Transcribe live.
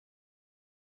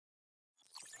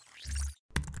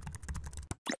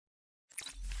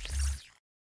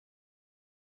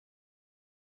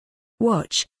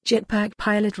Watch, Jetpack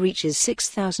pilot reaches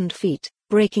 6,000 feet,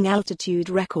 breaking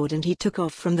altitude record, and he took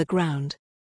off from the ground.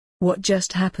 What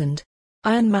just happened?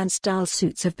 Iron Man-style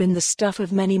suits have been the stuff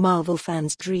of many Marvel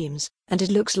fans' dreams, and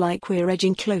it looks like we're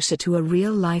edging closer to a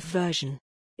real-life version.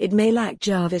 It may lack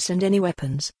Jarvis and any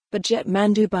weapons, but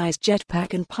Jetman Dubai's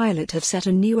jetpack and pilot have set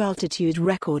a new altitude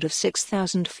record of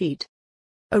 6,000 feet.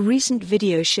 A recent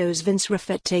video shows Vince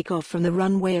Reffet take off from the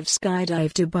runway of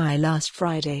Skydive Dubai last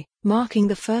Friday, marking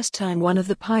the first time one of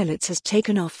the pilots has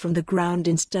taken off from the ground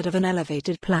instead of an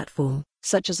elevated platform,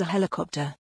 such as a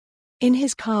helicopter. In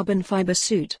his carbon fiber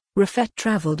suit, Reffet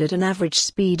traveled at an average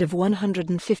speed of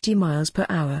 150 miles per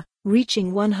hour,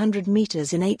 reaching 100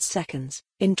 meters in 8 seconds,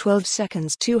 in 12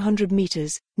 seconds 200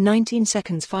 meters, 19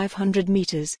 seconds 500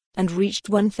 meters, and reached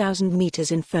 1,000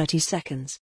 meters in 30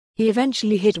 seconds. He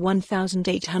eventually hit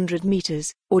 1,800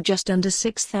 meters, or just under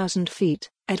 6,000 feet,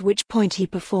 at which point he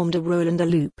performed a roll and a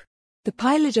loop. The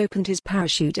pilot opened his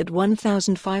parachute at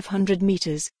 1,500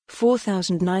 meters,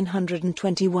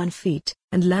 4,921 feet,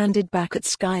 and landed back at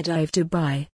Skydive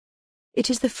Dubai. It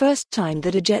is the first time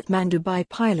that a Jetman Dubai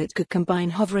pilot could combine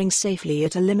hovering safely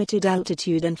at a limited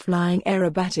altitude and flying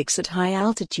aerobatics at high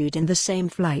altitude in the same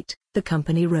flight, the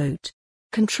company wrote.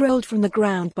 Controlled from the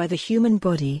ground by the human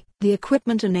body, the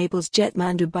equipment enables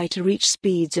Jetman Dubai to reach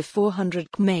speeds of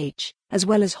 400 km/h, as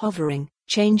well as hovering,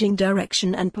 changing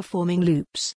direction and performing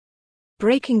loops.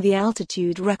 Breaking the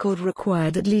altitude record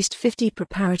required at least 50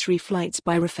 preparatory flights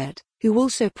by Reffet, who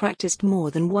also practiced more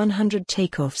than 100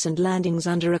 takeoffs and landings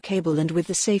under a cable and with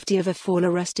the safety of a fall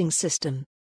arresting system.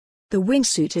 The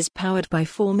wingsuit is powered by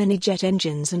 4 mini-jet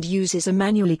engines and uses a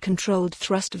manually controlled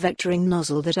thrust vectoring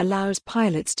nozzle that allows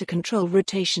pilots to control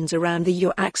rotations around the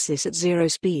yaw axis at 0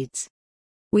 speeds.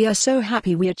 "We are so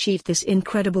happy we achieved this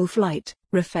incredible flight,"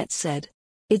 Reffet said.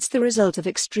 "It's the result of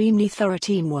extremely thorough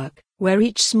teamwork, where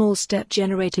each small step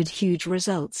generated huge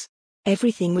results.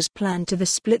 Everything was planned to the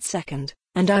split second,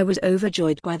 and I was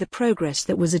overjoyed by the progress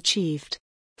that was achieved."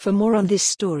 For more on this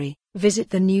story, visit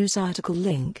the news article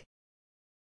link.